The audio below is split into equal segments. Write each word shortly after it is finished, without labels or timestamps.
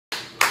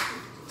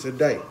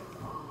today,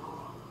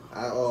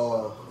 I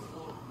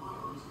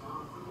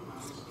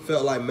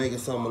felt like making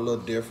something a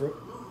little different.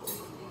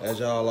 As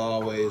y'all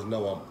always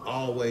know, I'm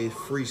always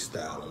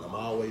freestyling. I'm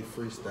always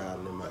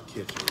freestyling in my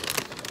kitchen.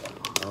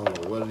 I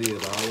don't know what it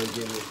is. I always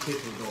get in the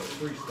kitchen doing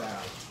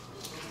freestyle.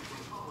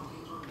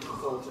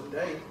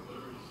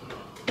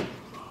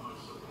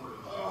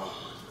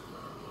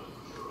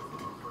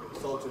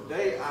 So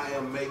today I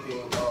am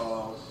making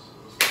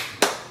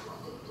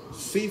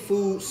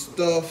seafood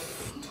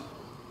stuffed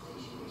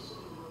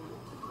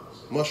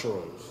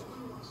mushrooms.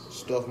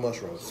 Stuffed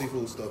mushrooms.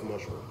 Seafood stuffed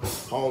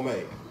mushrooms.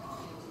 Homemade.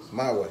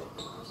 My way.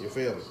 You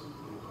feel me?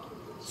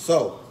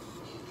 So,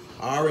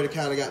 I already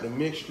kind of got the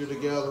mixture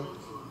together.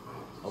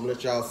 I'm gonna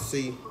let y'all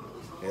see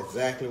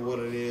exactly what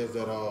it is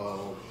that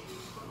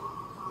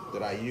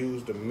I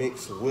use to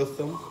mix with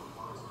them.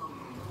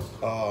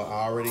 I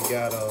already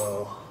got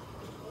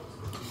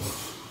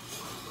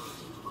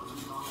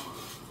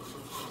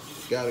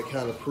it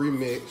kind of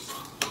pre-mixed.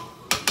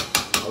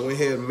 I went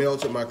ahead and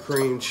melted my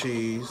cream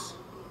cheese.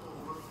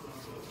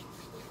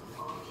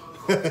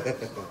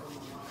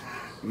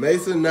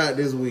 Mason not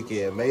this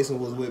weekend. Mason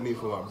was with me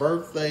for my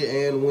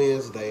birthday and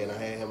Wednesday, and I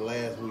had him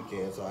last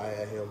weekend, so I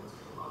had him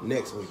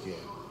next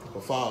weekend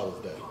for Father's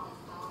Day.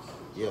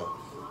 Yeah.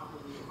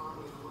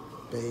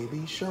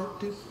 Baby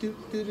shark, do do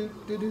do do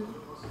do do.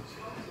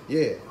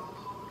 Yeah.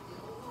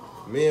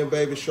 Me and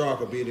Baby Shark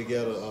will be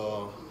together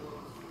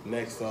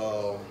next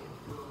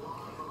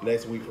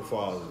week for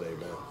Father's Day,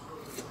 man.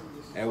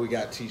 And we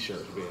got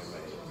t-shirts being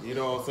made. You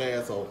know what I'm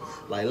saying? So,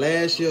 like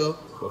last year,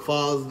 when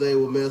Father's Day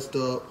was messed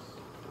up,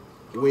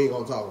 we ain't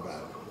gonna talk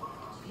about it.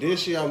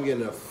 This year, I'm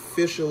getting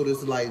official. This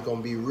is like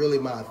gonna be really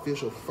my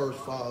official first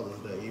Father's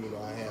Day, even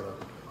though I had a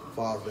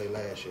Father's Day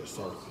last year.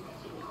 So,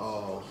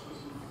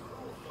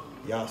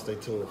 y'all stay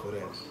tuned for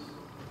that.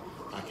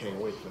 I can't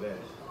wait for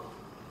that.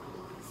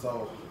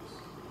 So,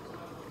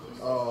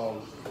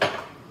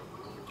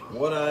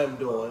 what I am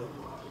doing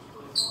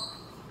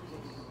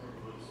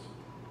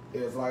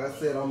is, like I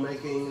said, I am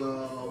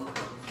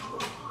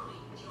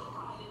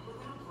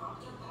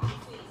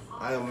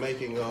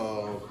making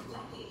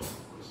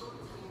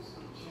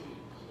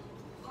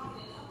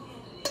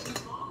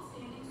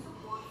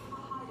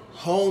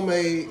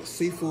homemade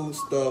seafood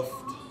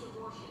stuffed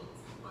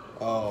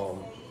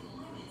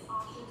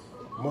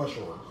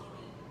mushrooms.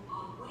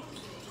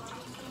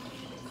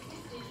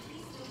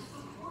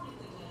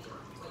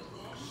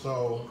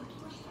 So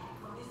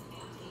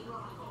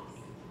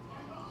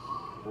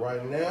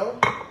right now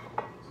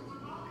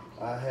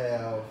I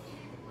have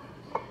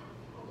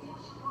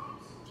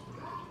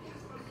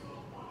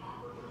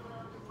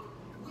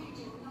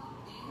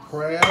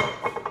crab,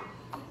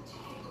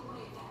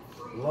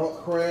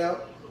 lump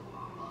crab.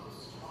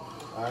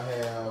 I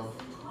have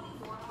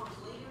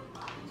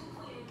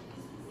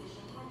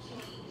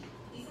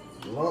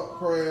lump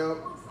crab.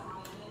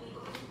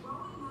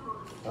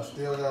 I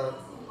still got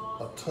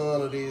a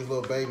ton of these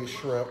little baby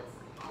shrimp,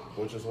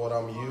 which is what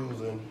I'm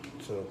using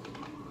to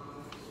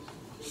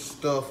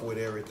stuff with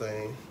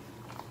everything.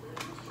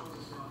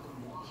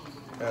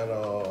 And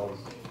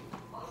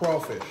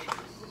crawfish.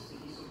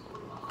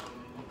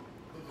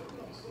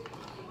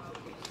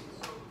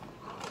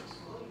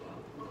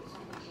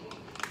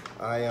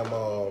 I am,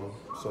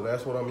 so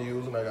that's what I'm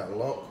using. I got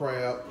lump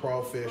crab,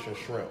 crawfish, and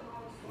shrimp.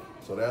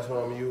 So that's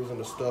what I'm using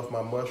to stuff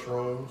my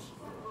mushrooms.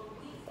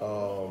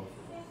 Y'all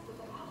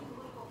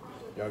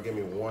give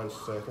me 1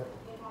 second.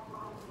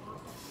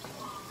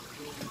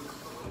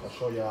 I'll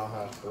show y'all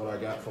what I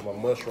got for my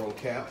mushroom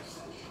caps.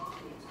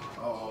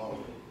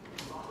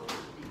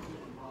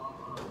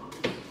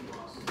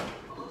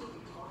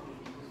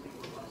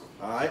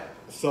 Alright,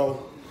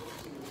 so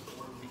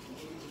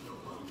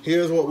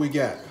here's what we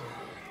got.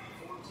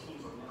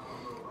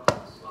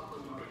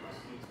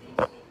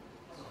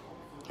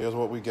 Here's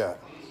what we got.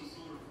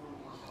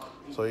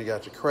 So you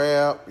got your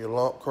crab, your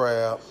lump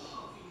crab.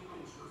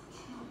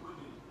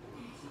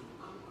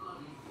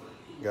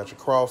 You got your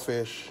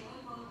crawfish.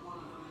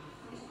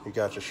 You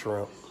got your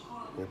shrimp,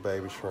 your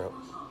baby shrimp,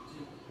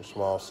 your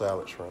small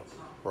salad shrimp,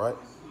 right?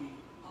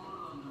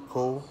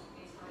 Cool.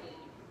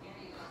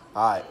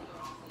 All right,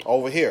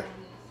 over here.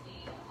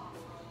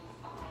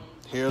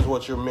 Here's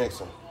what you're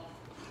mixing.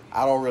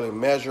 I don't really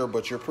measure,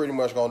 but you're pretty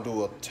much gonna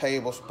do a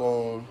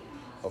tablespoon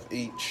of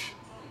each.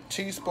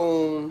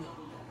 Teaspoon,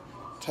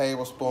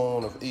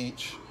 tablespoon of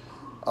each.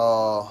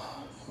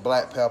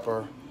 Black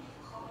pepper.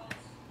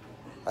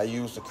 I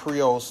use the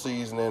Creole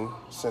seasoning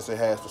since it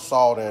has the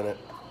salt in it.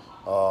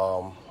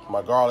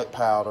 My garlic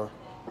powder,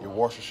 your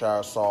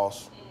Worcestershire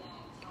sauce,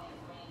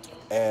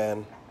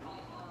 and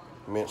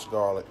minced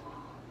garlic.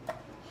 I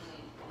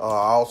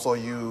also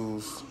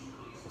use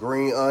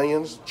green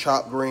onions,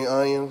 chopped green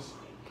onions,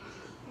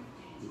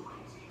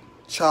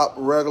 chopped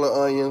regular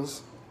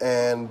onions,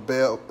 and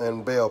bell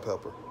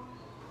pepper.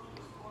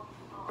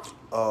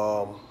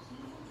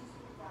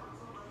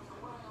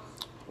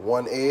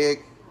 1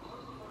 egg,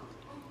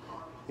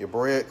 your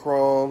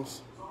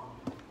breadcrumbs,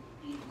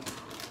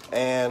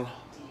 and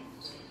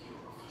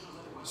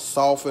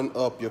soften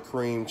up your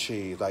cream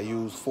cheese. I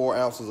used 4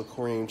 ounces of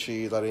cream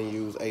cheese. I didn't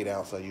use 8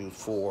 ounces. I used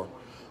 4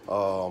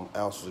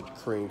 ounces of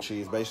cream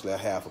cheese, basically a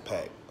half a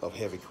pack of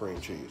heavy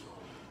cream cheese.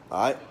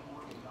 All right.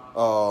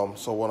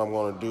 So what I'm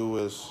going to do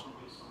is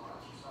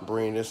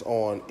bring this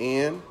on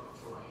in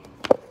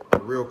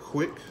real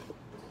quick.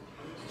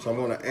 So I'm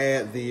going to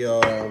add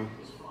the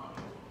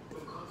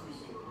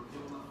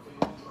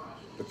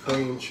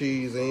cream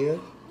cheese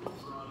in.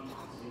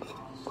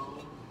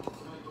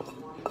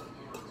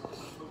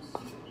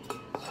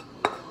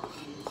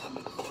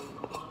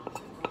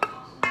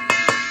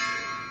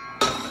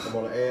 I'm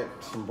going to add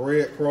some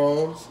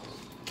breadcrumbs.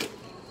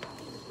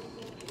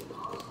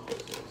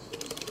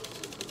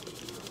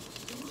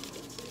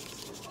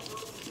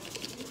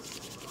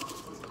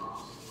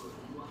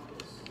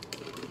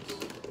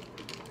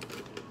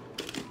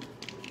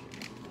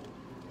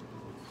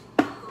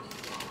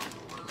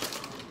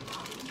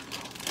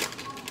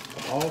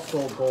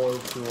 Also going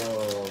to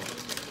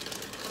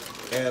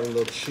add a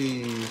little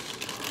cheese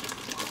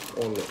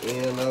on the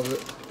end of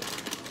it.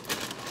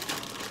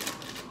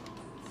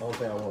 I don't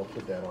think I want to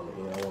put that on the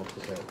end. I want to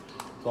put that.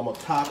 So I'm going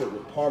to top it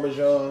with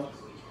Parmesan.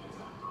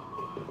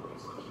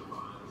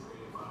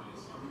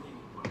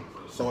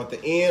 So at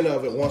the end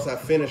of it, once I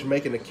finish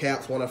making the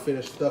caps, when I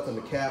finish stuffing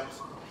the caps,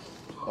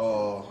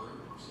 I'm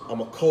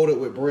going to coat it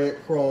with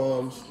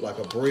breadcrumbs, like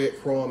a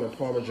breadcrumb and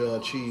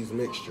Parmesan cheese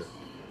mixture.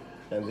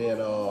 And then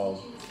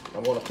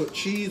I'm going to put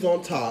cheese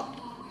on top.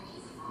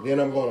 Then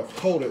I'm going to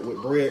coat it with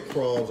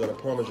breadcrumbs and a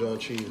Parmesan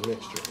cheese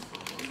mixture.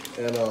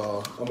 And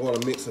I'm going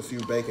to mix a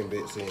few bacon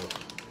bits in.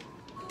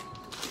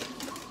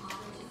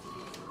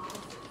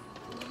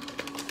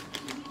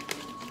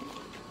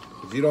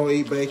 If you don't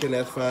eat bacon,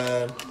 that's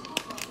fine,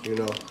 you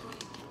know,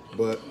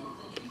 but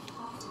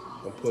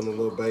I'm putting a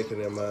little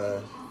bacon in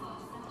mine.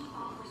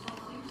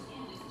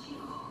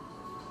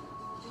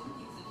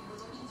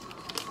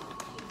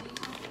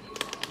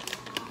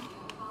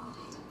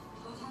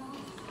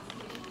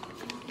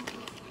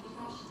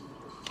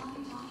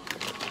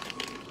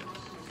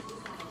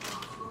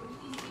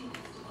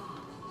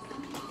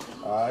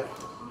 All right,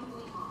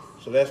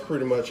 so that's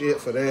pretty much it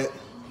for that.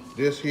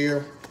 This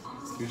here,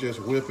 you just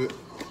whip it.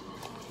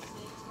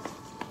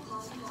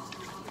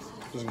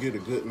 Just get a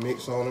good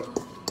mix on it.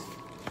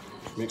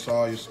 Mix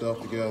all your stuff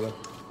together.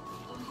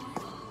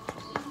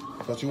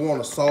 But you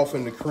want to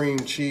soften the cream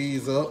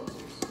cheese up.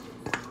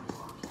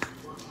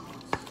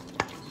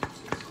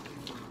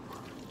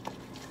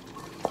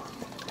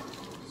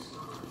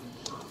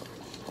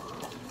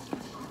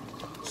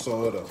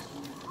 So it'll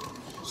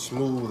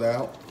smooth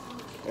out.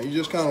 And you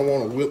just kind of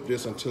want to whip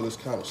this until it's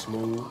kind of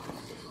smooth.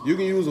 You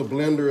can use a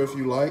blender if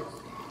you like.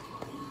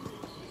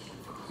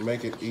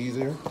 Make it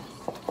easier.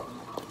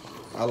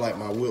 I like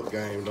my whip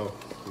game though.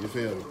 You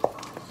feel me?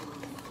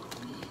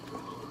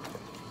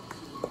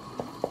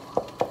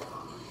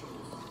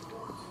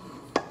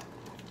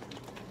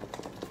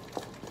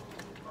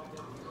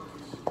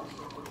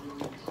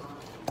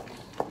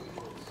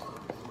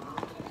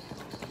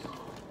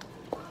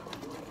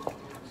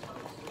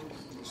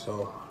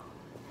 So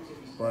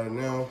right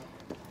now,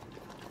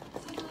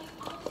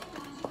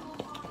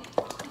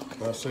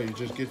 I say you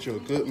just get you a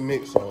good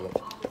mix on it.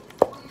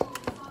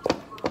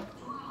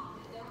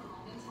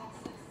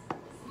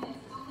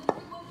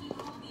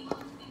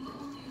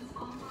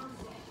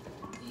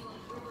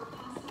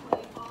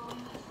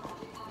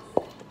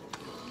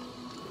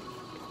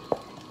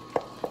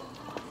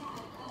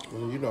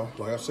 And you know,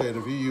 like I said,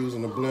 if you're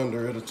using a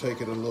blender, it'll take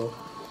it a little,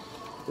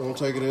 it won't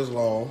take it as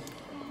long.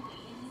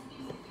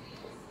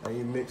 And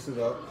you mix it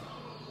up.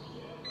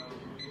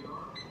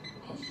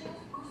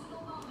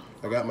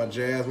 I got my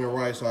jasmine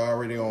rice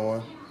already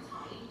on.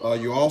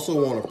 You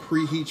also want to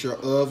preheat your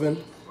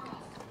oven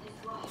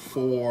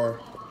for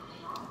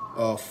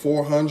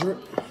 400.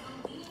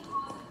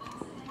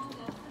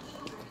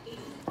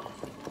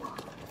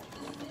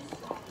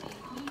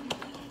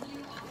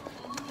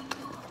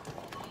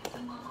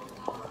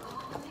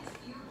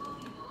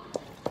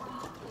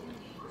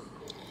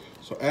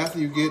 So after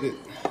you get it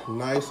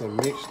nice and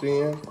mixed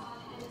in,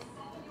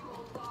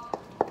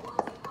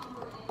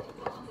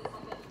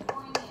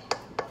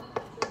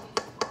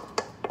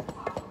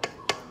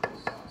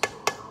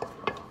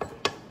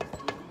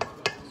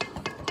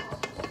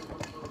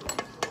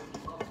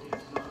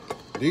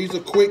 these are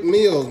quick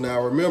meals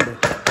now, remember.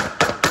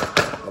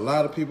 A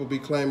lot of people be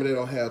claiming they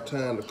don't have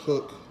time to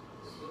cook.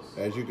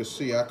 As you can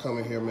see, I come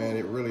in here, man,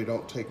 it really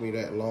don't take me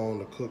that long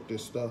to cook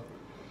this stuff.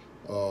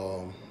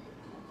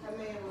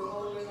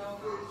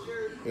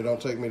 It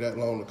don't take me that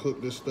long to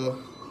cook this stuff.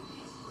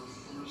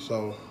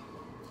 So,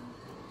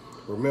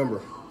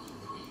 remember,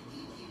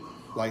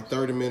 like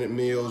 30-minute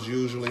meals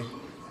usually.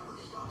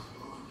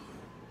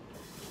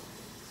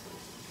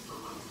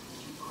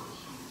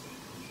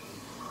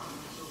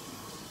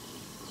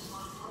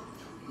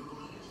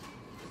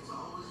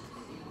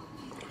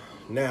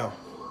 Now,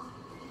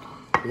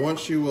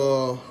 once you,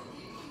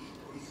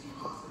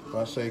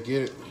 I say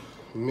get it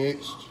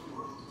mixed.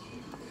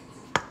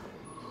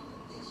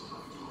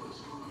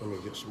 Let me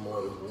get some more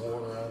of this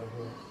water out of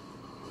here.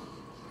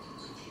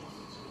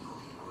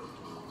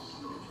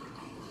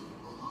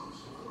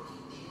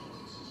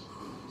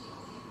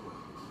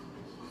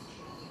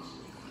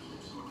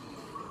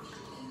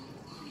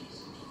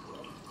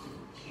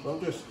 So I'm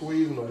just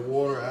squeezing the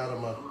water out of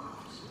my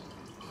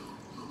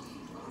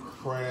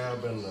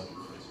crab and the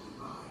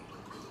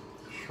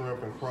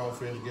shrimp and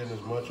crawfish, getting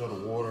as much of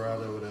the water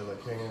out of it as I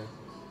can.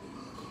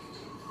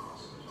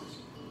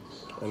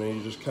 And then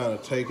you just kind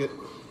of take it,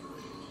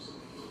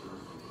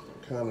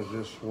 kind of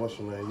just, what's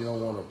the name? You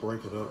don't want to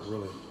break it up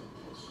really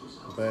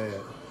bad.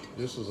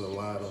 This is a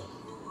lot of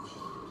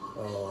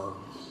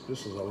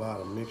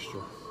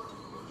mixture.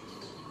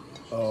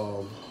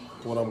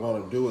 What I'm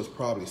going to do is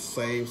probably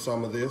save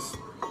some of this.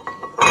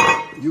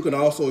 You can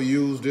also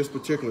use this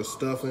particular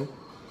stuffing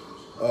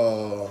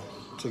to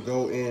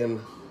go in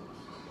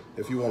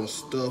if you want to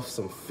stuff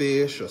some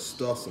fish or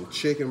stuff some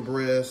chicken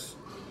breast.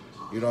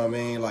 You know what I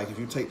mean? Like if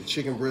you take the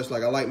chicken breast,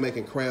 like I like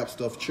making crab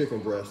stuffed chicken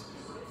breast.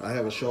 I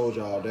haven't showed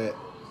y'all that.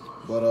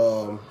 But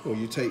when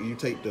you take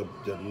the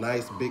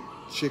nice big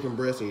chicken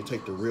breast and you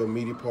take the real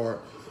meaty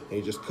part and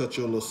you just cut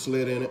your little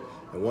slit in it.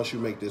 And once you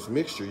make this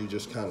mixture, you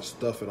just kind of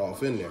stuff it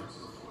off in there.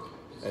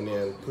 And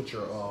then put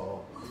your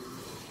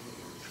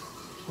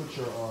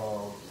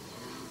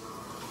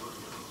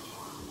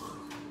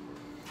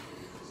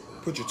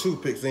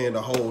toothpicks in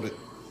to hold it,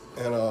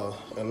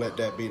 and let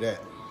that be that.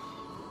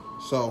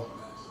 So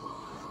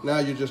now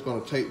you're just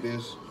gonna take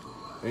this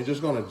and you're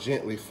just gonna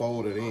gently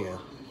fold it in.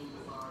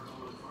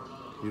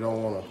 You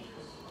don't wanna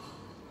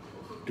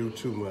do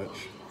too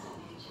much,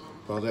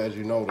 because as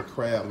you know, the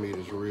crab meat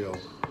is real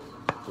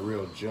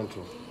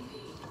gentle.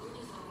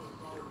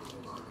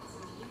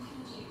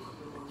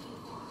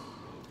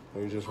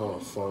 And you just wanna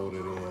fold it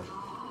in.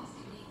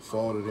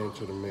 Fold it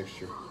into the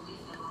mixture.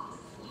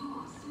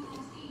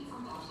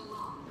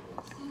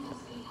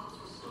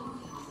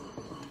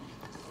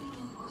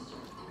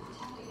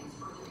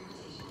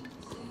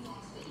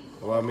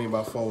 What I mean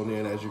by folding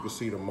in, as you can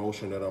see the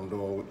motion that I'm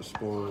doing with the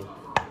spoon.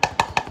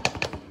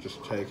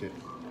 Just take it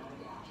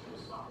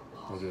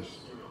and just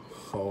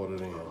fold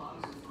it in.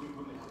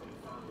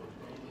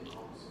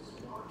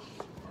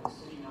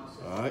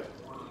 All right.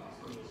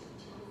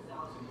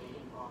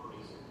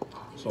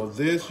 So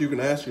this, you can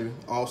actually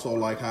also,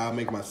 like how I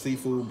make my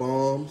seafood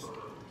bombs,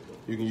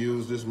 you can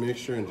use this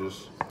mixture and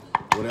just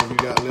whatever you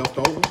got left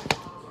over,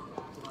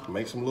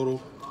 make some little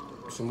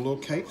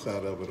cakes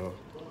out of it, or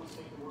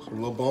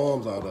some little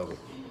bombs out of it.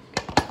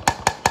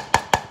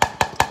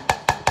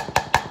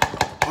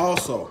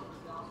 Also,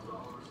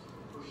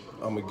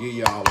 I'm gonna give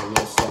y'all a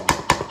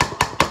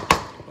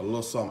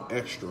little something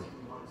extra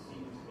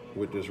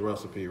with this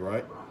recipe,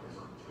 right?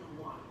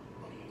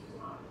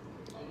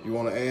 You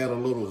want to add a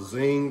little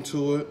zing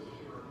to it,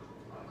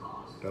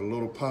 that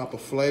little pop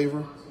of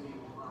flavor.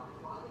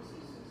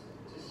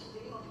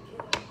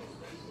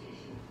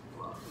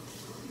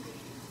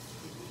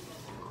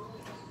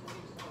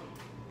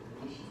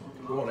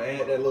 You want to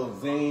add that little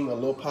zing, a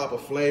little pop of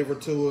flavor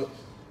to it,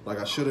 like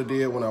I should have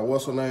did when I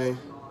what's her name.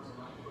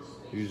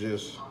 You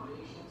just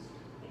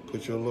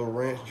put your little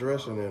ranch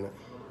dressing in it.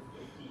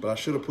 But I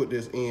should have put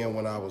this in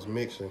when I was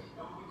mixing.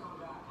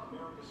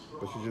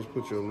 But you just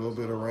put your little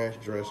bit of ranch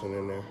dressing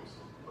in there.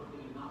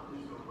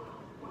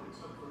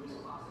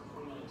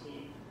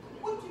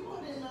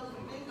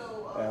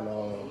 And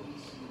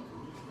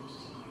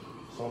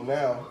so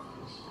now,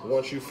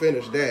 once you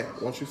finish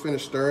that, once you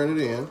finish stirring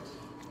it in,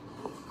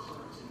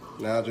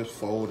 now just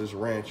fold this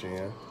ranch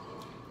in.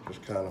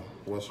 Just kind of,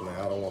 what's the name?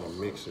 I don't want to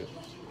mix it.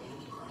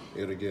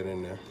 It'll get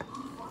in there.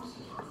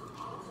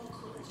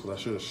 So I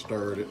should have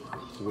stirred it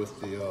with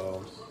the,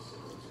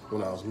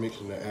 when I was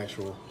mixing the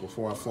actual,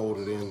 before I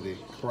folded in the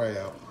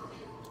crab.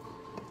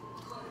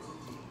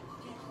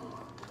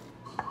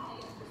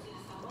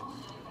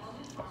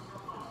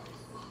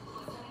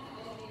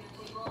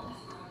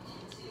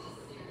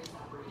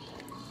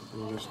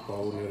 And just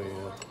folding it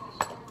in.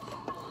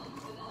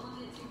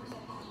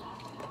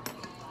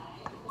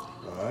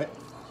 All right.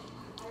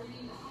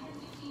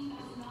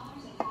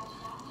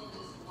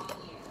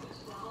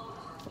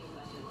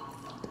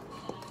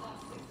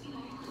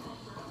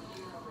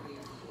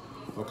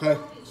 Okay,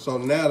 so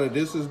now that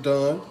this is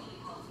done,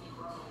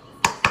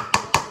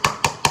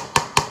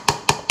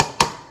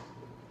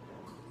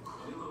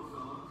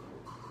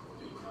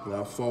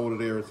 now I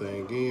folded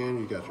everything in.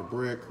 You got your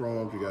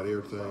breadcrumbs, you got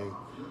everything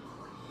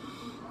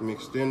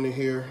mixed into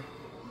here.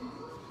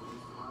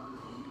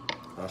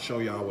 I'll show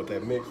y'all what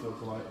that mix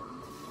looks like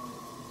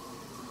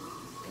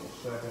in a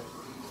second.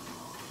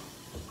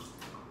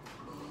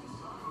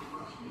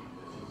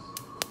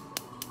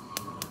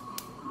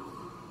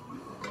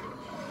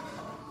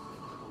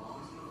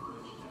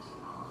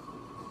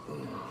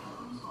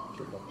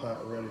 Get my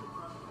pot ready.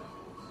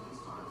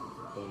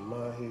 Put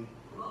mahi,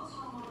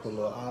 put a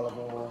little olive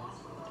oil.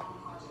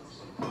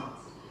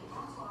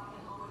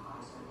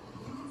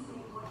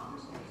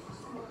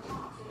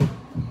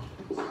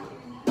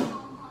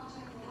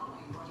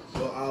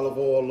 Olive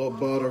oil, a little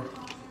butter.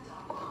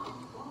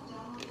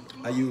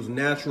 I use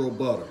natural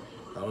butter.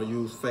 I don't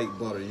use fake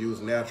butter. I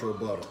use natural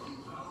butter.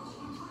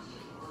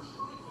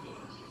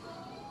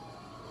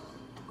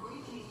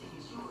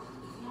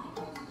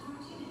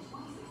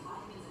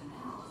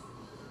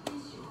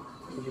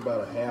 Put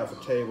about a half a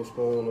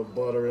tablespoon of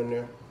butter in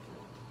there.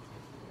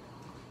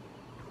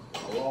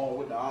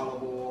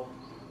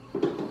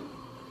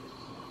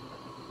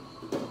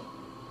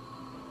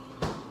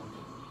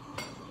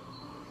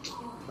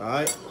 All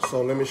right,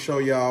 so let me show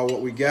y'all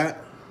what we got.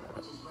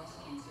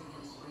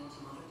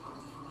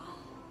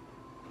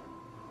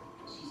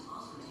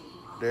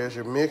 There's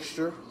your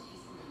mixture.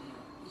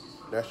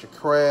 That's your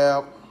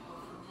crab,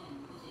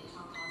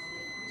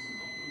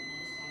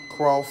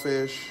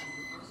 crawfish,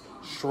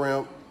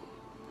 shrimp,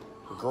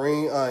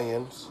 green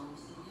onions,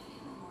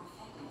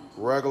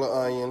 regular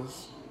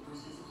onions,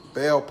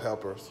 bell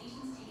peppers,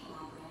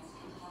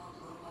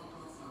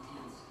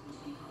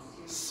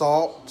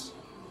 salt.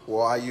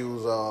 Well, I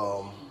use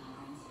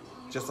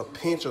just a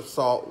pinch of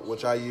salt,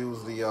 which I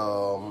use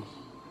the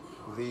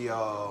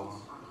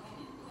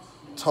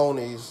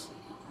Tony's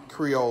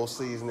Creole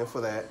seasoning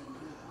for that.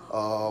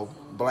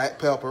 Black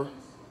pepper,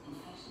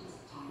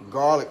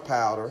 garlic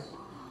powder,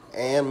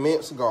 and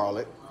minced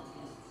garlic.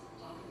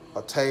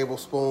 A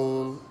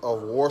tablespoon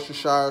of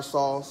Worcestershire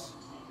sauce,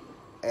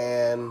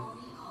 and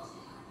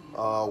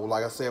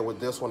like I said, with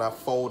this one I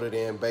folded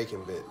in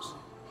bacon bits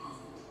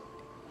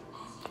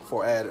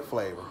for added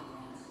flavor,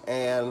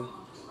 and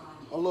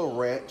a little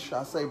ranch.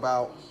 I say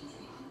about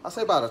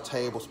a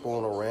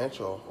tablespoon of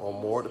ranch or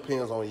more. It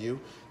depends on you.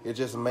 It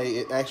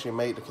actually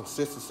made the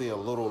consistency a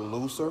little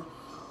looser,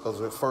 because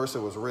at first it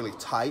was really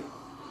tight.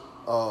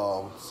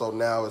 So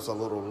now it's a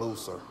little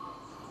looser.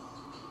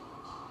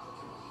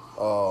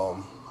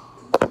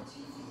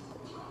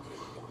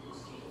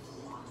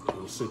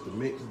 We'll sit the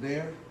mix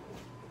there.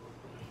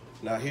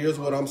 Now here's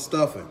what I'm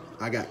stuffing.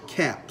 I got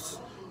caps.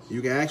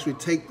 You can actually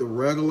take the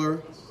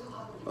regular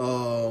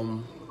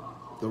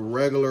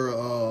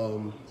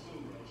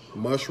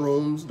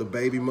mushrooms, the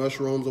baby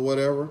mushrooms or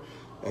whatever,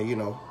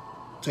 and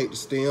take the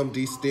stem,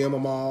 de-stem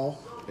them all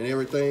and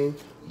everything.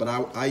 But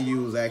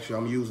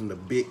I'm using the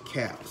big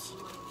caps.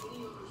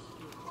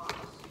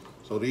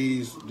 So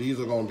these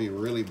are gonna be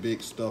really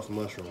big stuffed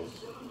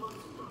mushrooms.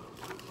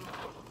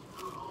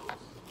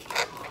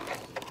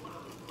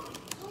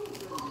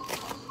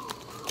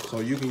 So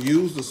you can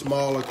use the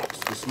smaller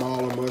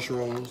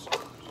mushrooms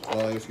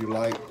if you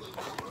like.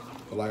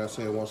 But like I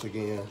said, once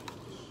again,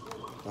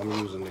 I'm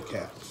using the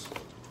caps.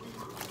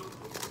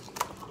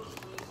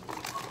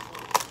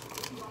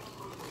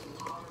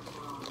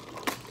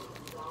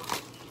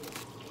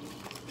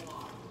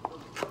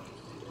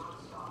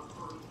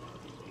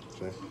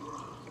 Okay,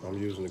 I'm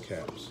using the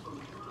caps.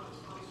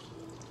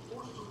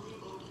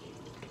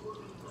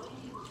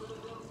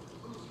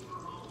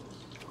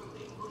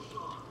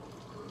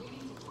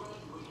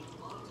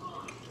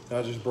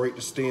 I'll just break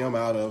the stem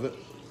out of it.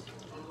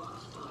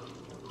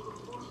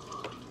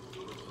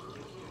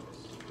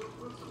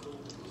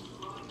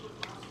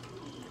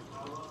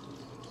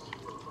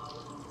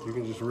 You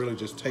can really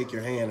just take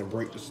your hand and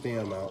break the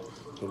stem out.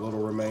 The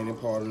little remaining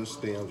part of the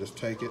stem, just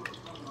take it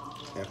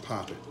and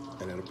pop it,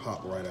 and it'll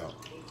pop right out.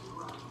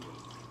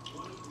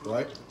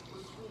 Right? Of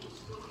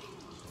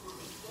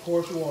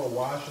course, you want to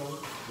wash them,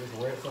 just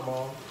rinse them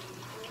off.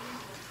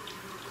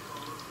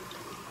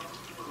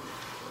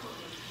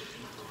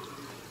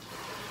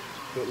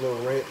 Good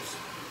little rinse.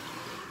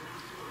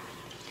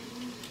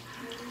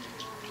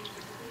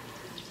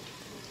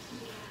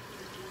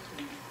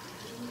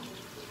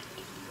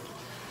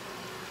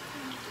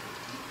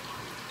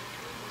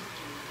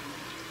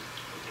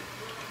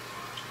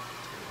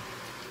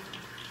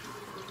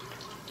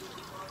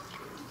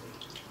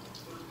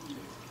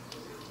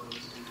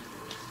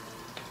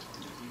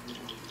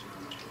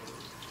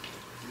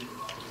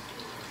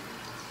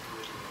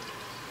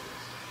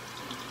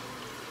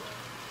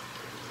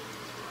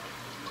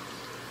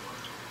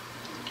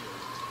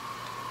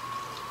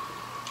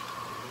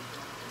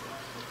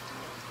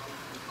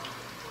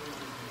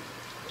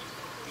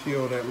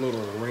 Peel that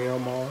little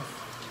rim off.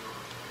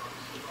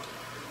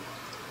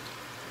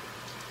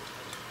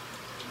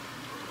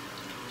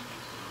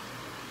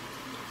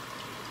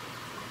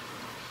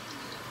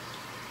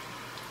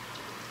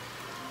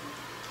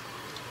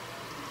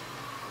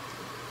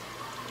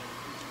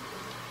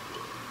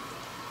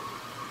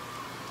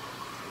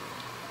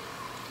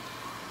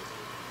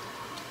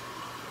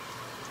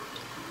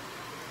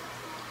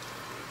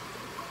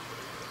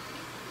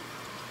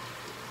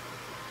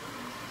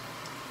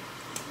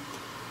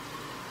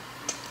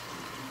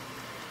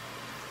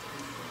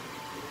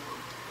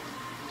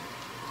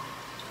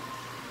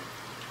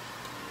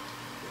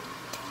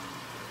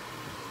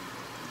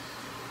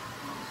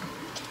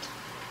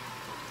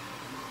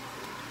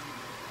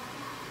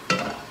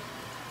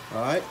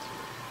 All right,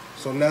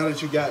 so now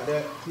that you got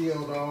that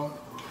peeled off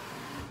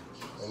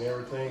and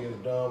everything is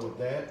done with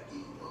that,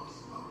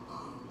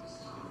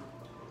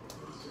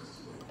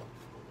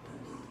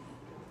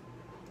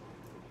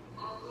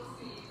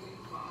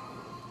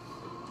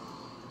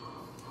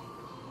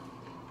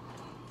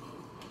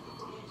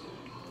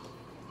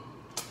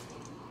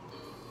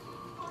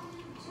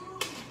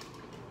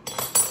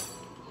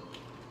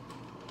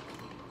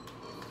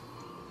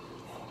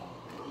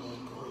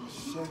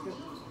 second.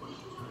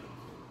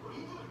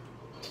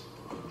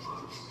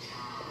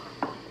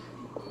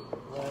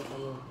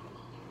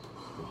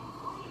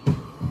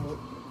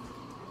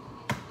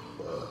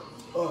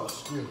 Oh,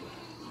 excuse me.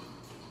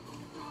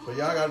 So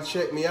y'all gotta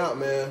check me out,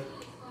 man.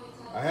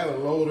 I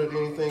haven't loaded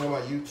anything on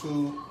my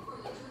YouTube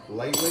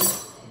lately,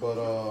 but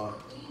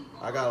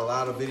I got a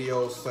lot of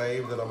videos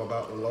saved that I'm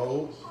about to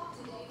load.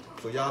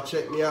 So y'all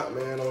check me out,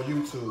 man, on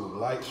YouTube.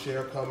 Like,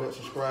 share, comment,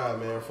 subscribe,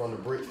 man. From the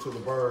bricks to the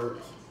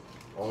burbs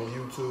on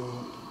YouTube.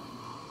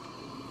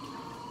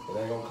 It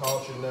ain't gonna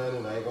cost you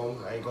nothing. I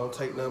ain't gonna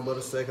take nothing but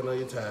a second of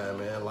your time,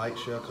 man. Like,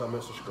 share,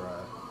 comment,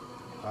 subscribe.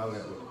 Holla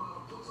at me.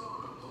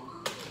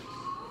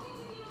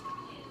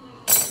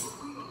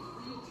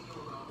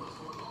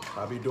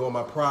 I'll be doing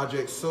my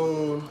project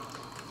soon.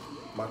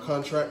 My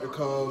contractor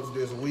comes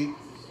this week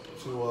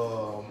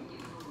to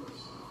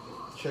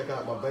check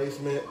out my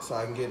basement so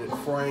I can get it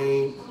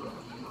framed,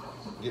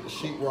 get the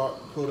sheetrock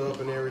put up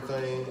and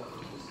everything.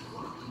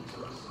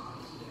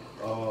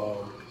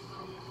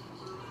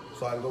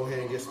 So I can go ahead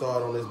and get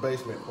started on this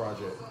basement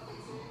project.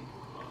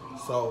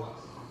 So,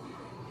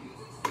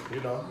 you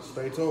know,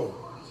 stay tuned.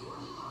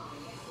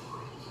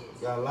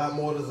 Got a lot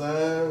more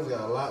designs,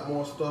 got a lot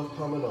more stuff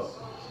coming up.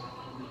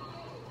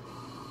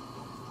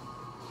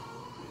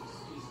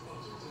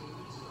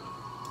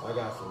 I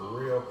got some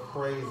real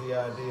crazy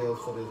ideas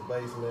for this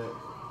basement.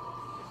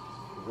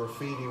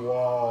 Graffiti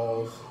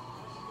walls,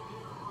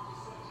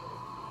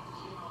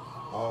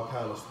 all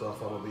kind of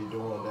stuff I'm gonna be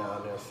doing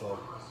down there. So,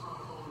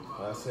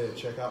 like I said,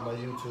 check out my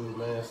YouTube,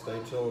 man. Stay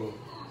tuned.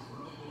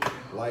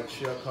 Like,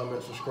 share,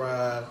 comment,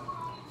 subscribe.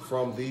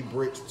 From the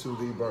bricks to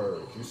the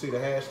burbs. You see the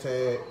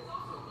hashtag.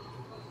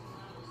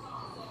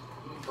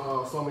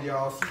 Some of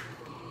y'all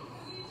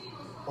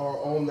are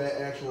on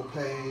that actual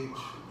page.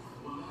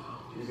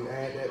 You can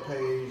add that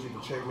page. You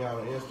can check me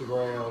out on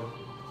Instagram.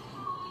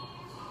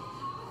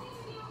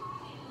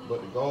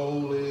 But the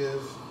goal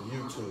is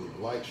YouTube.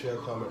 Like, share,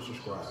 comment,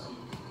 subscribe.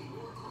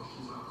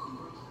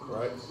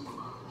 Right?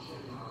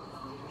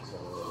 So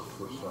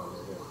switch on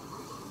right here.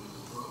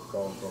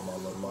 Going from my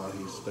little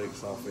mahi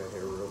steaks off in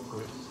here real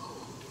quick.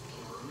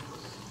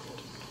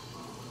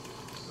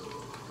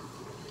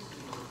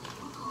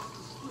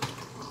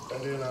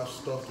 And then I'll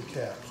stuff the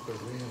caps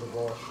because these are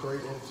going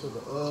straight into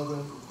the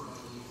oven.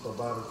 So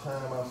by the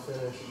time I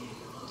finish,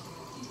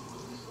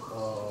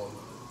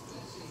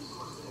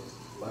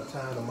 by the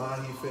time the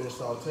mahi finish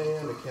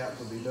sauteing, the caps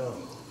will be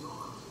done.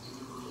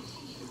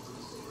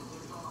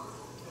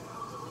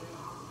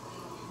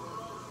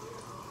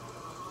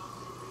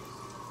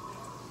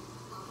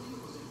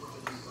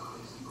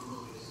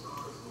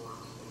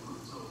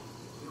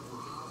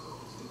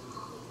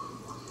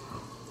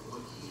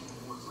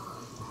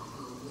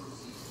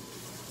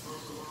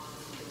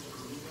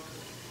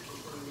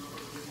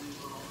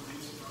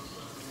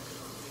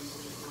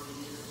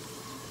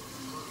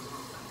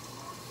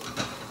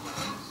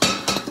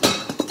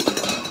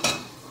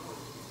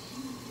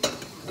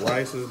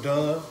 Rice is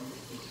done.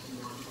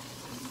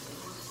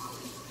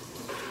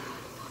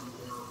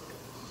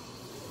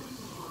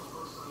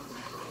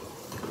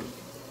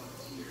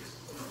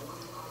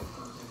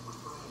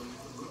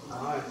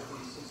 All right.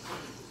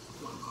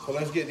 So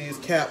let's get these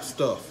caps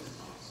stuffed.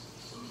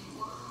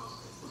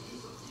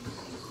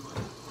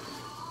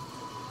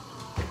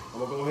 I'm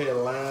gonna go ahead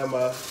and line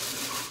my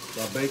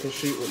baking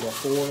sheet with my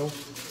foil.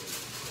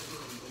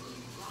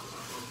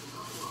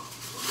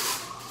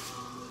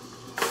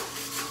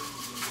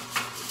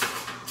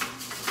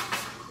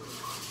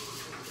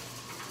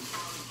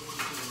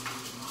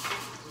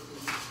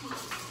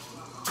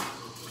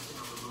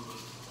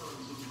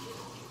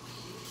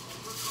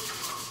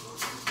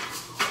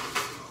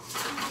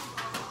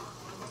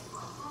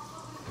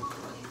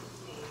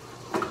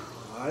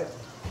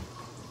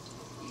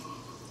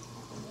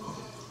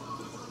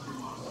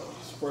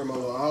 Spray my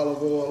little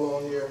olive oil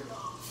on here.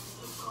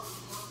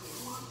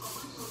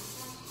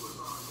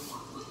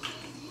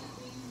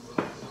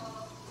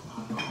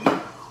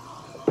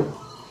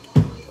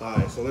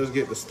 Alright, so let's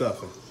get the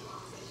stuffing.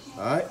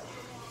 Alright.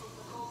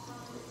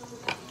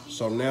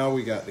 So now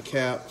we got the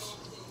caps.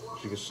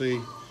 As you can see,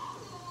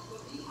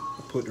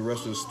 I put the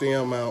rest of the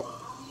stem out.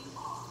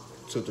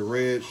 Took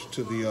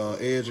the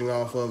edging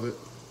off of it.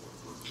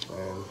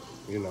 And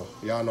you know,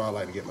 y'all know I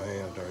like to get my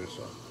hands dirty,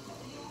 so.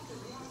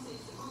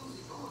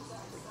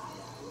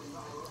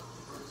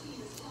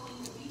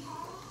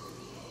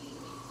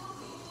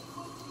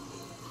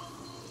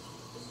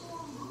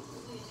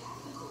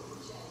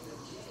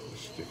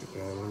 Stick it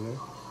down in there.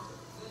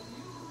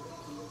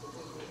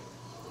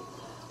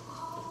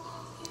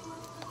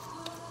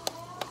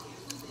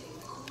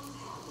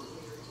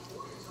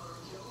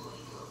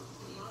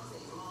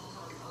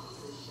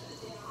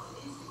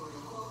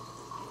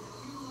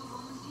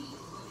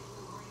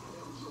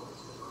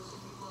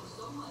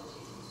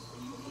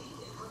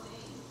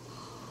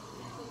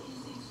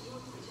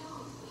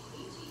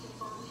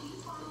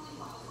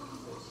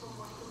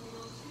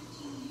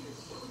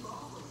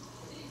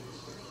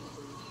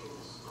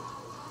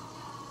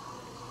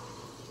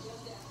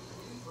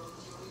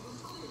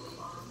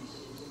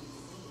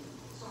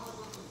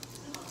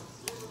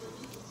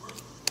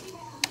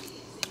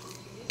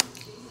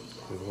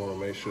 Just want to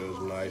make sure it's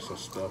nice and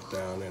stuffed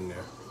down in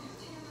there.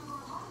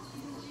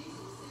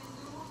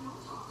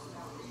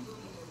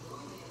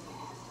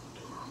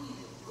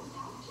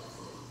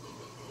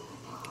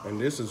 And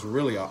this is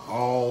really an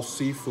all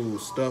seafood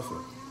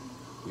stuffing.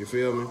 You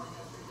feel me?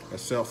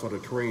 Except for the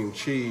cream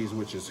cheese,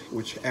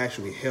 which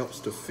actually helps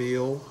to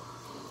fill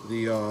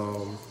the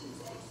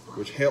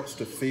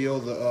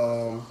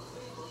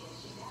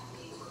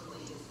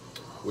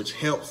which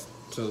helps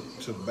to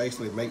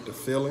basically make the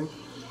filling,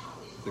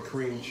 the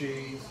cream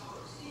cheese.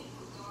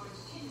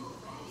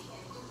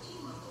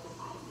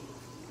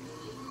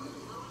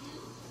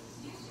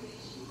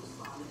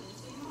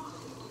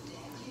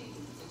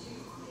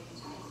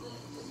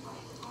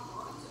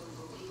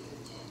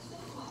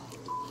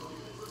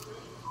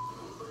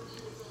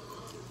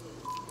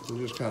 And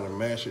just kind of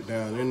mash it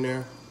down in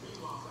there,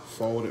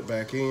 fold it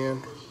back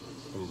in,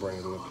 and bring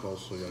it a little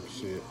closer so you can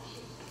see it.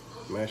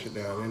 Mash it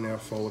down in there,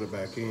 fold it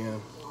back in.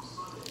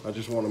 I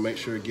just want to make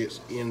sure it gets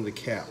in the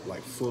cap,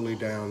 like fully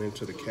down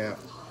into the cap.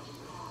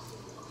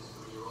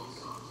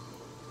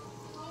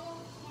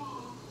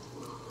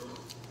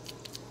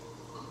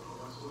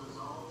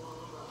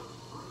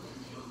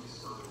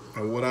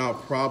 And what I'll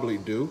probably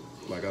do,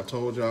 like I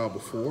told y'all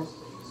before,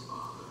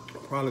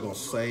 I'm probably gonna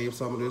save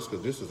some of this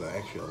because this is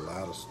actually a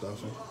lot of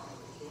stuffing.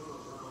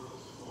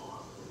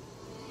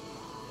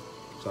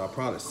 So I'll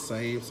probably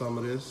save some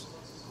of this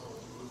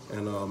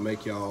and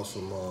make y'all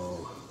some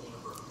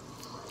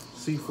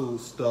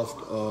seafood stuffed,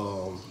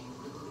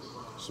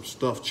 some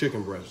stuffed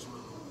chicken breast.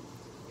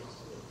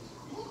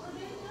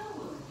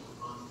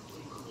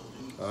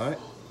 All right,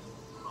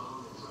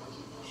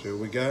 see what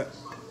we got.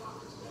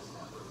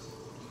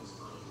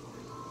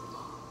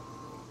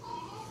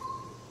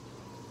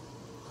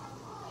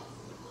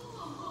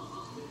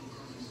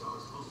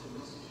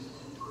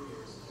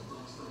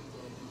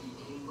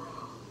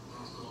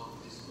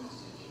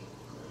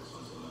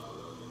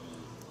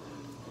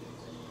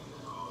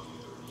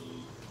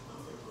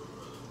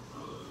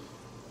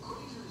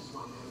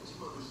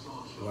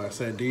 Like I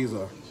said, these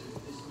are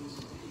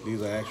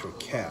actual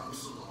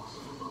caps.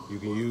 You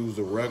can use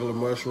the regular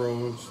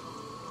mushrooms.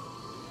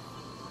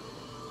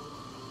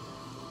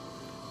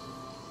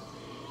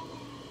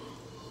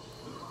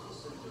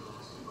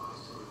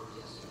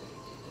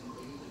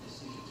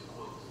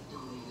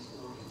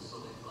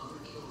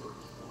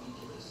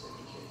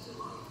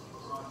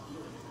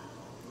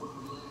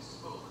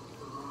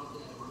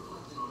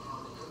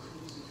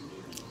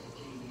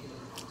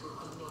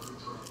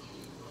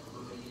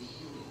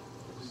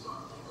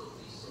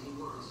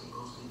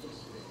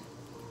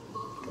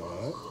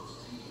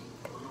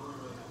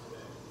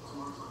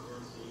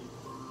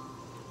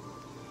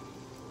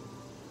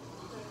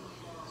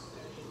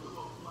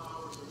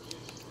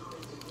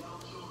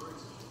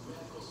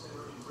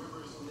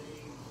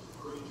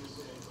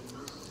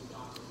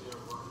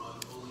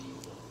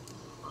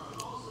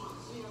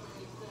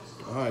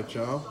 All right,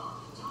 y'all,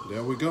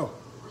 there we go.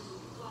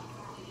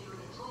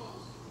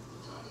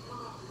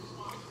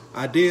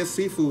 I did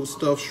seafood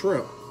stuffed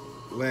shrimp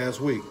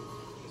last week.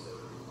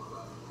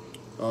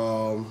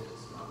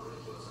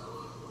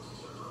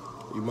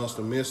 You must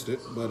have missed it,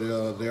 but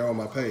they're on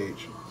my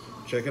page.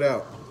 Check it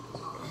out.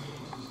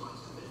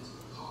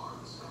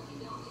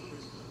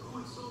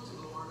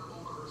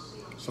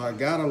 So I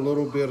got a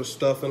little bit of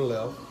stuffing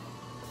left.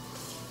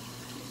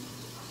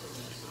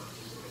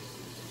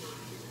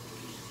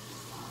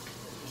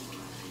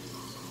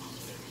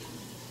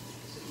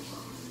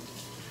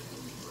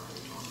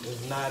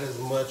 It's not as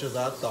much as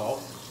I thought.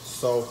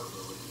 So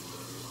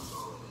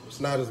it's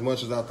not as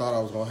much as I thought I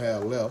was gonna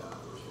have left.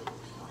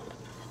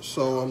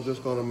 So I'm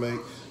just gonna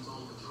make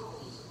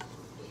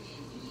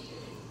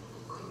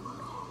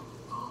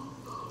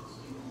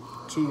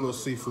two little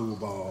seafood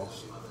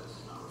balls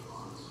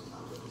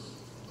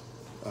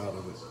out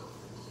of it.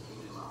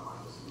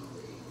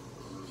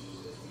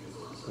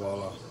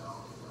 Voila.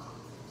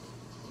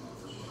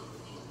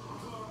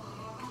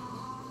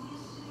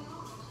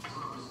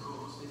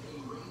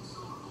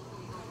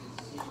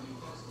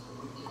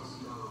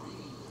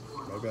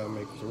 Maybe I'll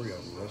make 3 of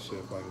them. Let's see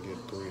if I can get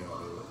 3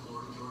 out of it.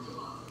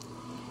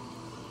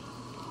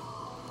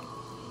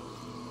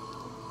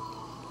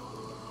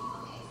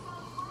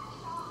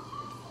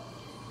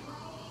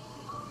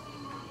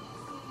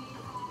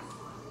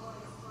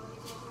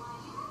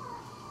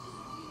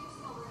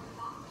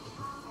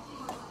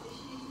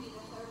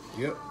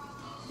 Yep,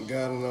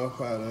 got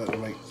enough out of it to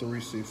make 3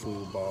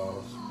 seafood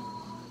balls.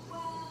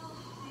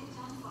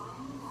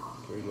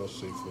 3 little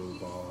seafood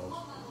balls.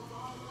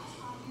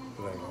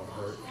 It ain't gonna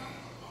hurt.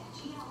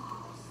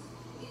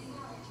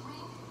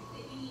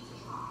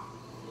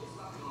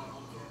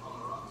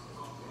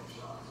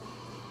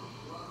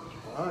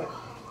 All right.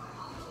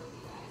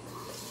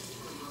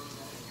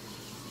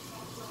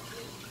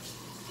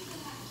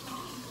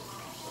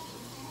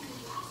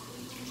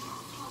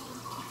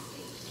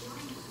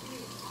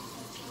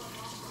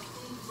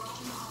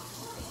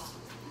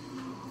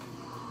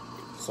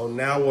 So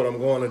now what I'm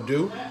going to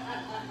do,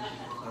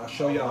 I'll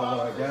show y'all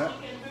what I got.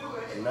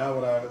 And now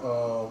what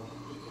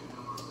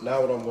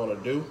I'm going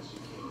to do,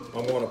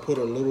 I'm going to put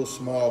a little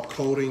small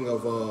coating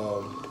of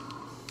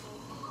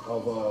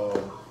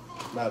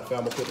matter of fact, I'm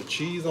going to put the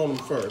cheese on them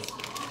first.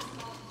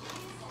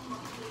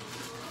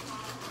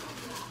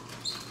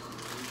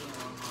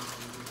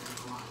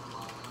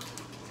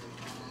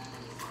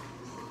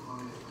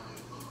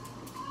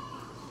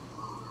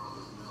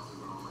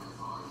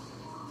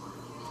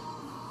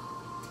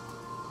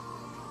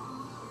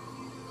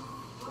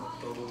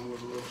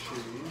 with a little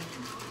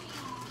cheese.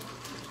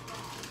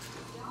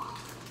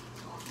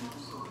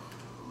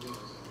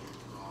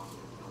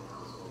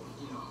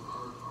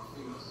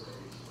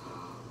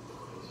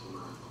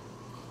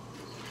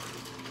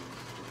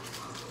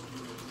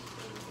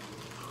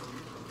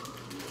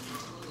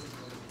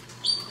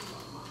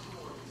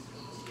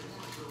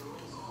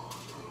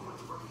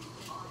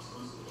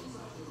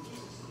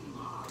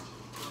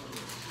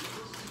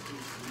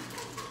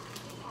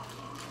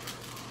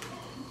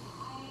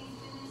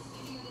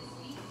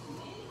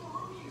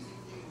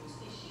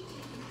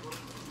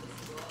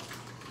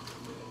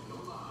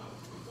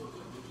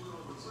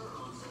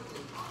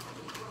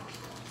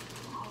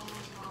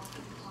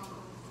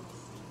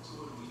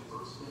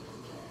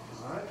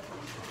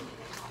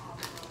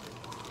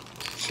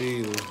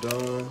 Cheese is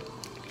done.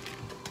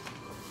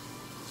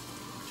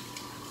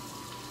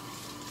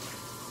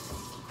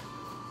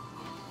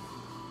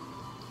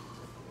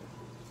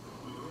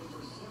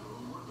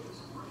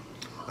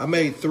 I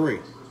made 3.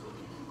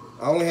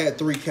 I only had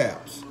 3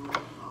 caps.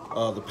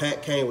 The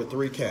pack came with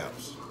 3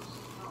 caps.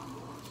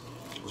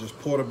 Just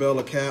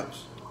portobello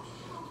caps.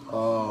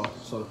 So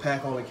the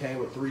pack only came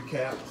with 3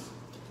 caps.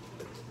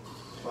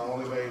 So I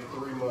only made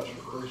 3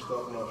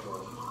 stuffed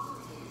mushrooms.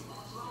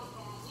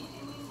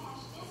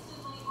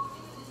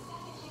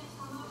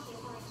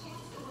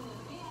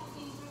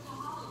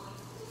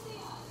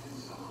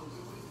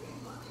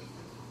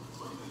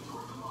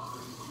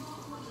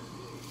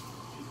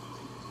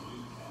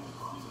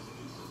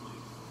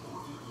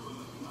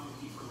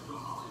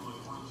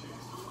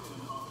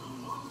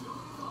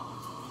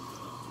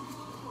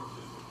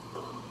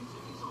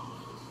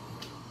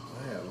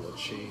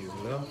 Cheese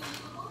enough.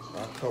 I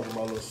cover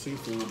my little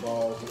seafood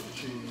balls with the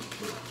cheese,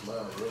 but my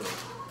God.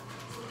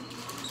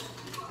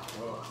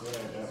 Well, that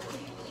ain't that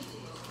much.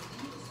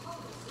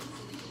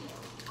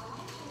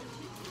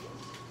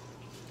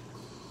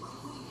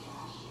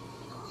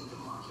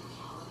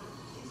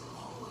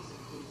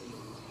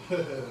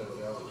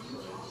 That was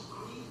crazy.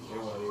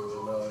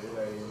 It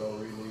ain't even no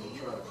reason to even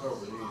try to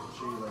cover these. The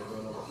cheese ain't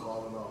gonna ever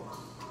falling off.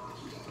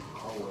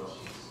 Oh well.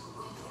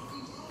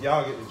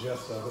 Y'all get the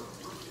gist of it.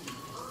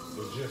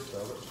 The gist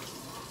of it.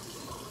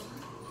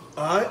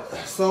 All right,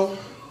 so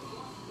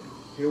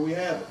here we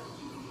have it.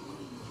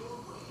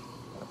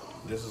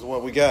 This is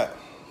what we got.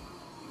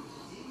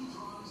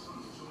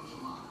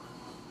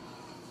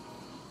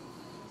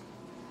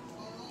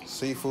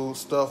 Seafood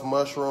stuffed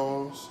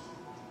mushrooms.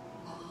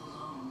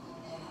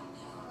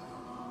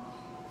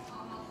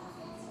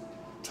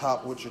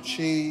 Topped with your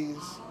cheese,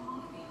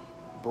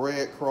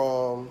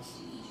 breadcrumbs,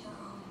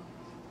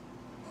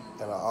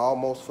 and I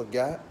almost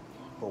forgot.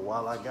 But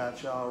while I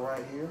got y'all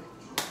right here,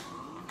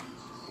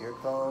 here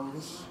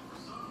comes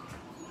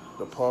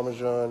the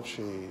Parmesan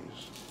cheese.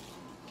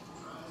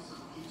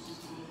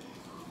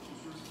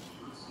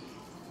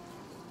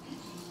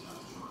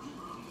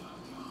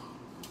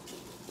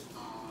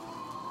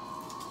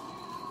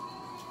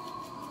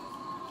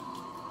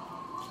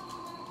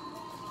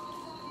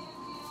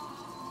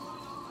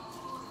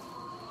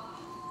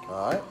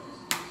 All right,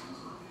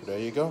 there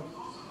you go.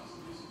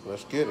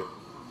 Let's get it.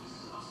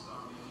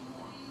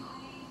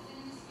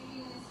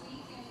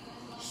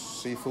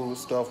 Seafood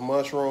stuffed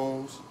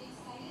mushrooms,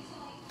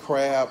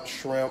 crab,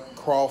 shrimp,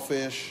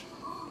 crawfish,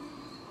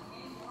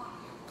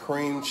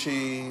 cream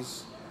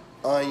cheese,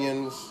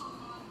 onions,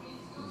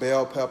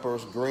 bell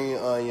peppers, green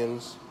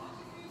onions,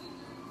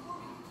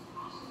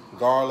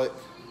 garlic,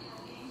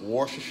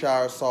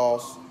 Worcestershire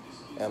sauce,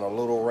 and a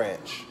little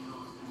ranch.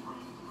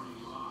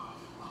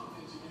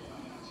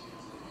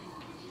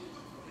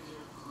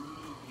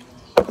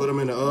 Put them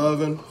in the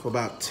oven for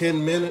about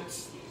 10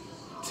 minutes.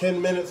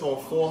 10 minutes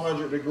on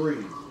 400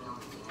 degrees.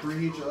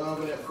 Preheat your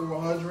oven at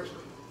 400.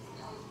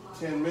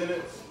 10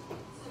 minutes.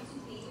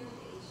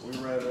 We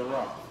ready to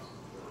rock.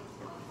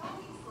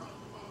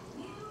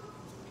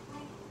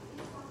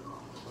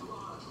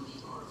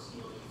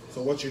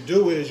 So what you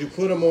do is you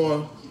put them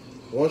on,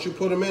 once you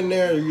put them in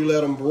there, you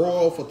let them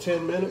broil for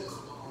 10 minutes.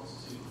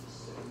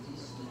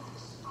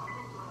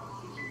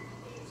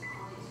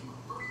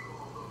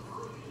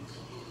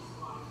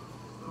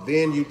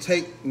 Then you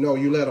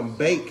you let them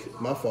bake,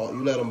 my fault,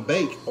 you let them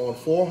bake on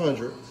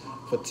 400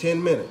 for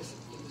 10 minutes.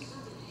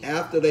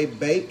 After they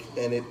bake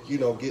and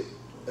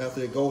after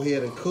they go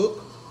ahead and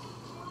cook,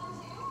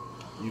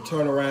 you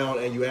turn around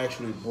and you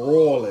actually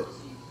broil it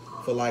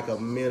for like a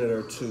minute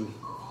or 2.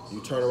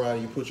 You turn around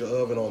and you put your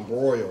oven on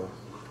broil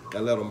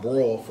and let them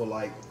broil for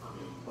like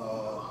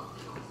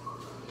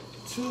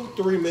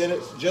 2-3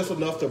 minutes, just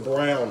enough to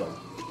brown them,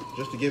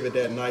 just to give it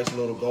that nice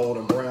little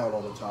golden brown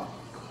on the top.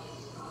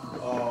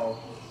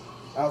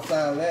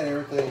 Outside of that,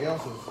 everything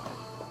else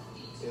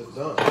is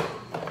done.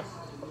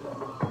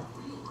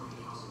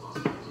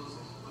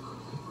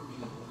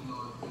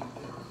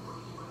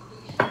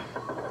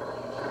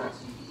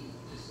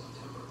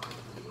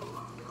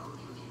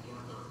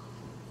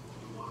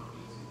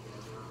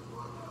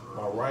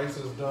 My rice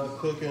is done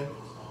cooking.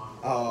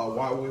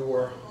 While we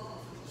were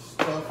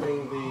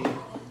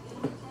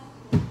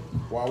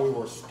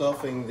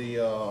stuffing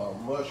the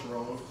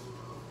mushrooms,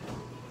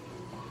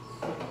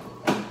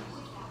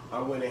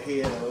 went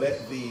ahead and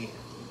let the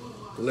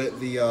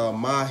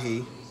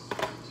mahi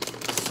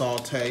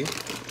saute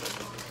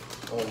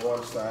on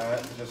one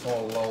side, just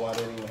on low. I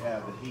didn't even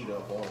have the heat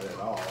up on it at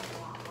all,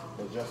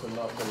 but just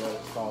enough to let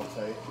it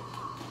saute.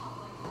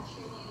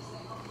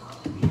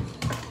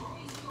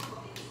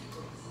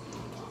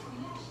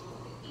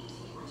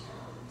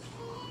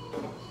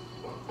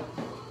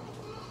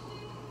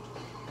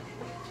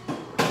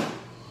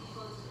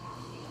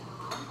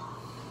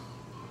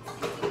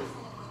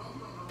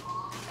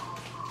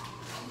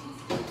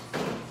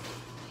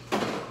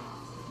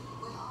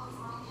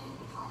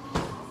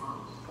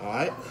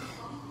 Alright,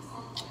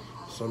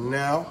 so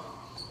now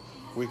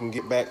we can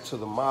get back to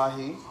the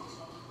mahi.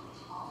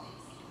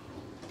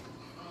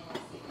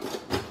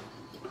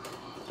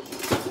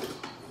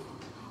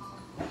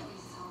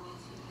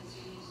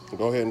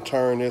 Go ahead and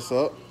turn this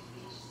up.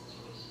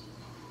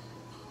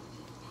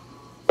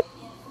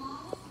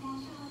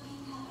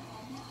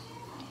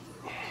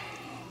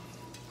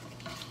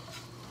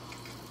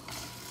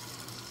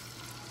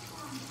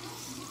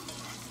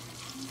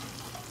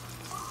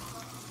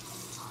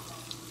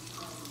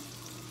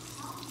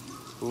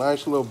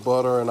 Nice little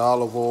butter and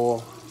olive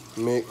oil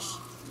mix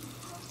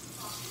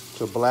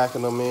to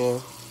blacken them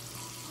in.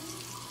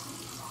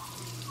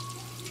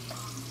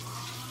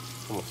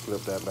 I'm gonna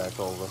flip that back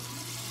over.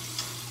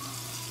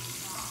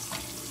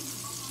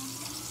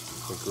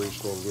 The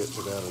grease didn't get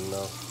to that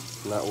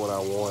enough. Not what I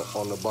want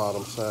on the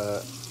bottom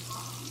side.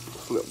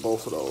 Flip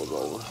both of those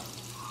over.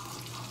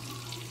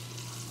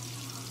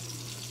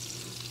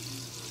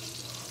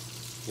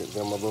 Get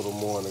them a little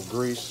more in the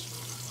grease.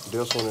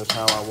 This one is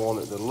how I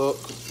want it to look.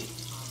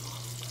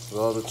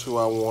 The other two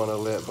I want to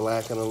let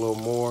blacken a little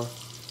more.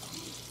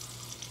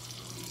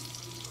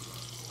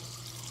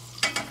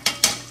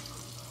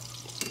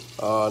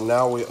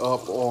 Now we're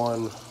up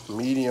on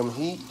medium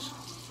heat.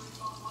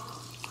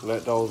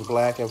 Let those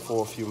blacken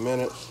for a few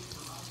minutes.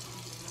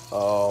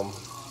 The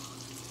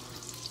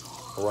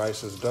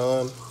rice is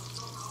done.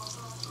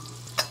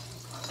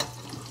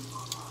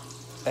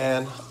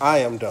 And I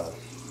am done.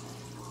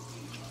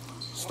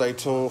 Stay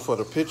tuned for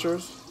the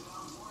pictures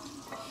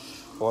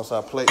once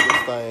I plate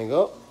this thing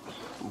up,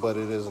 but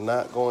it is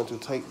not going to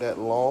take that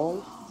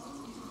long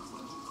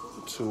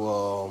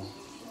to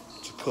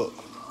cook.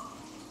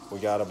 We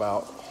got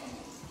about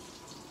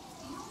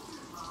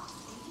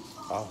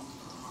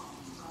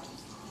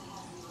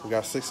we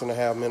got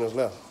 6.5 minutes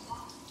left.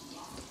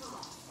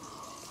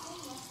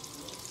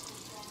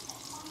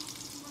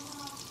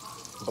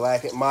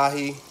 Blackened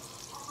mahi.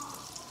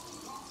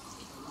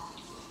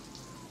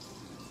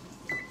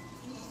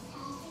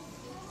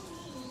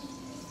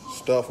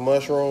 Stuffed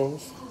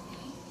mushrooms.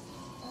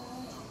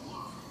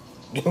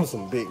 Them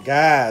some big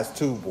guys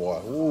too, boy.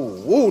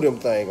 Ooh, woo, them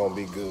thing gonna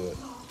be good.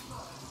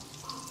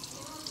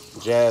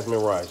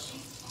 Jasmine rice.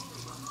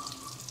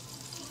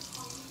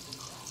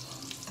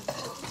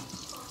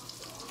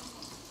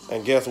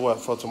 And guess what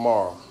for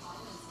tomorrow?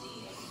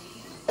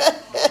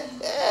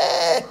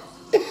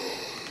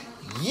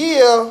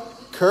 Yeah,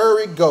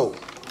 curry goat.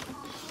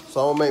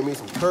 So I'm gonna make me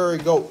some curry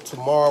goat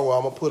tomorrow. Well,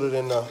 I'm gonna put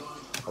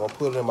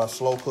it in my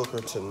slow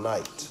cooker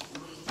tonight.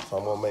 So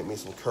I'm gonna make me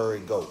some curry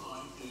goat.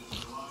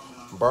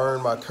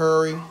 Burn my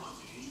curry.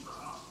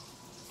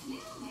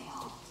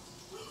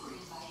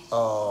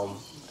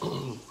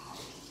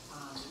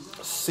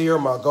 Sear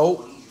my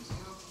goat,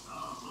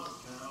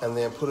 and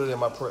then put it in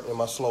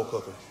my slow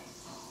cooker.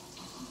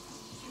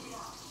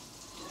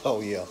 Oh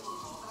yeah,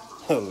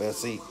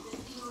 let's eat.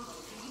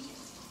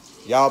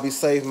 Y'all be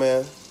safe,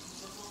 man.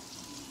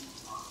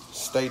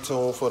 Stay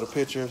tuned for the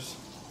pictures.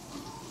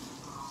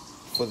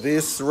 For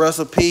this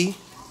recipe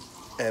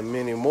and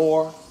many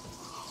more,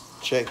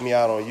 check me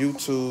out on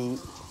YouTube,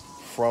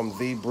 From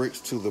the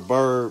Bricks to the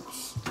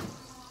Burbs.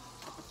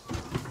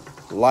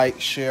 Like,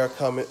 share,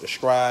 comment,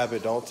 subscribe.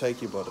 It don't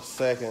take you but a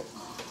second.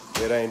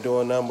 It ain't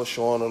doing nothing but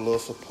showing a little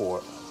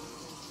support.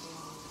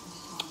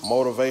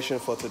 Motivation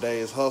for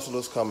today's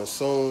hustlers coming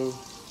soon.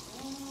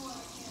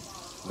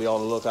 Be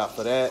on the lookout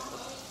for that.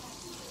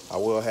 I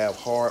will have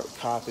hard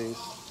copies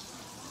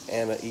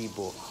and an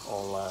ebook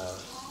online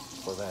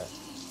for that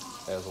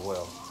as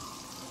well.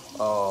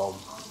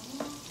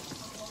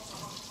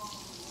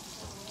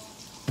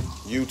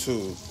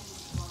 YouTube,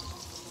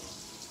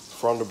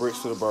 From the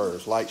Bricks to the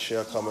Burbs. Like,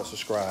 share, comment,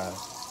 subscribe.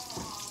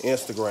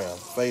 Instagram,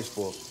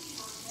 Facebook.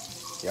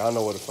 Y'all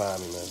know where to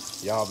find me, man.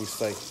 Y'all be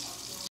safe.